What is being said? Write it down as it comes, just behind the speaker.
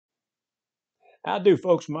How do,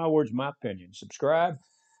 folks? My words, my opinion. Subscribe,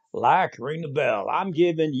 like, ring the bell. I'm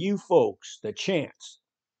giving you folks the chance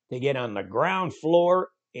to get on the ground floor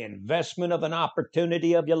investment of an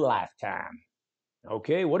opportunity of your lifetime.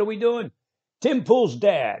 Okay, what are we doing? Tim Pool's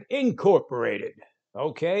Dad Incorporated.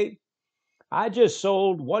 Okay, I just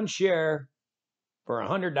sold one share for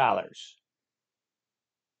 $100.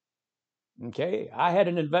 Okay, I had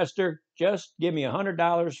an investor just give me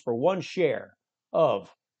 $100 for one share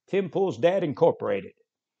of Tim Pool's Dad Incorporated.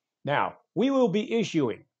 Now, we will be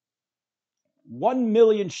issuing 1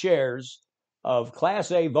 million shares of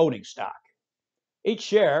Class A voting stock. Each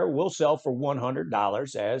share will sell for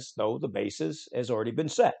 $100 as though the basis has already been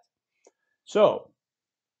set. So,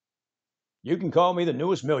 you can call me the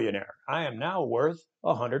newest millionaire. I am now worth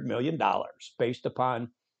 $100 million based upon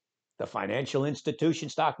the financial institution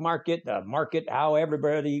stock market, the market, how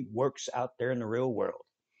everybody works out there in the real world.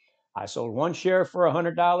 I sold one share for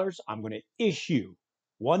 $100. I'm going to issue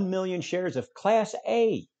 1 million shares of Class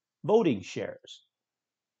A voting shares,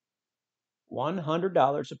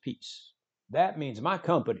 $100 a piece. That means my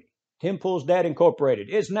company, Tim Pool's Dad Incorporated,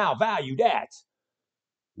 is now valued at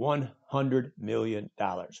 $100 million.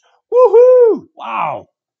 Woohoo! Wow!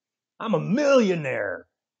 I'm a millionaire.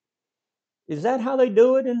 Is that how they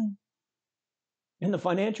do it in the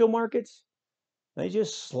financial markets? They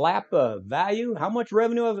just slap a value. How much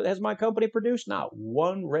revenue has my company produced? Not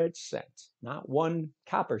one red cent, not one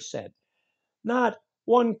copper cent, not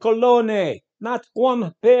one colone, not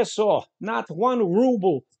one peso, not one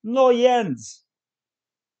ruble, no yens.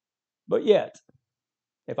 But yet,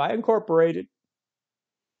 if I incorporate it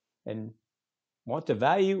and want to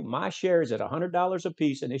value my shares at $100 a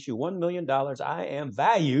piece and issue $1 million, I am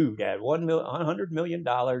valued at $100 million.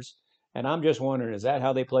 And I'm just wondering, is that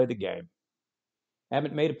how they play the game?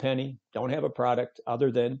 Haven't made a penny, don't have a product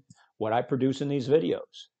other than what I produce in these videos.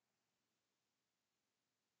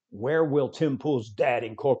 Where will Tim Pool's Dad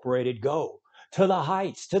Incorporated go? To the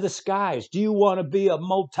heights, to the skies. Do you want to be a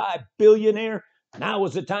multi-billionaire? Now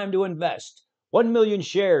is the time to invest. 1 million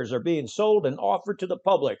shares are being sold and offered to the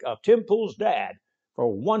public of Tim Pool's Dad for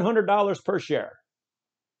 $100 per share.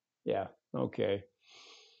 Yeah, okay.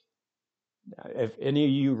 If any of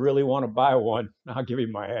you really want to buy one, I'll give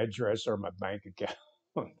you my address or my bank account.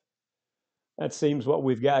 That seems what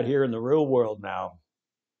we've got here in the real world now.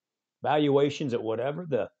 Valuations at whatever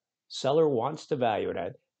the seller wants to value it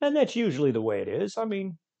at. And that's usually the way it is. I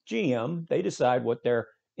mean, GM, they decide what their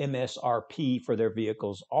MSRP for their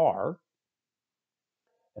vehicles are.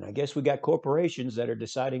 And I guess we got corporations that are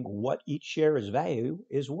deciding what each share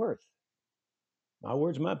is worth. My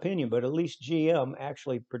words, my opinion, but at least GM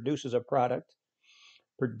actually produces a product,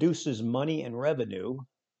 produces money and revenue,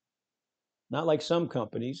 not like some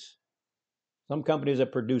companies. Some companies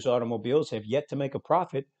that produce automobiles have yet to make a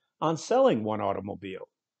profit on selling one automobile.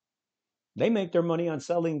 They make their money on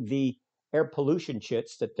selling the air pollution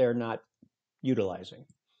chits that they're not utilizing.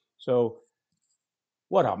 So,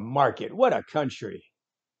 what a market, what a country.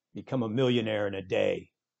 Become a millionaire in a day.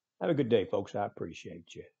 Have a good day, folks. I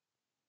appreciate you.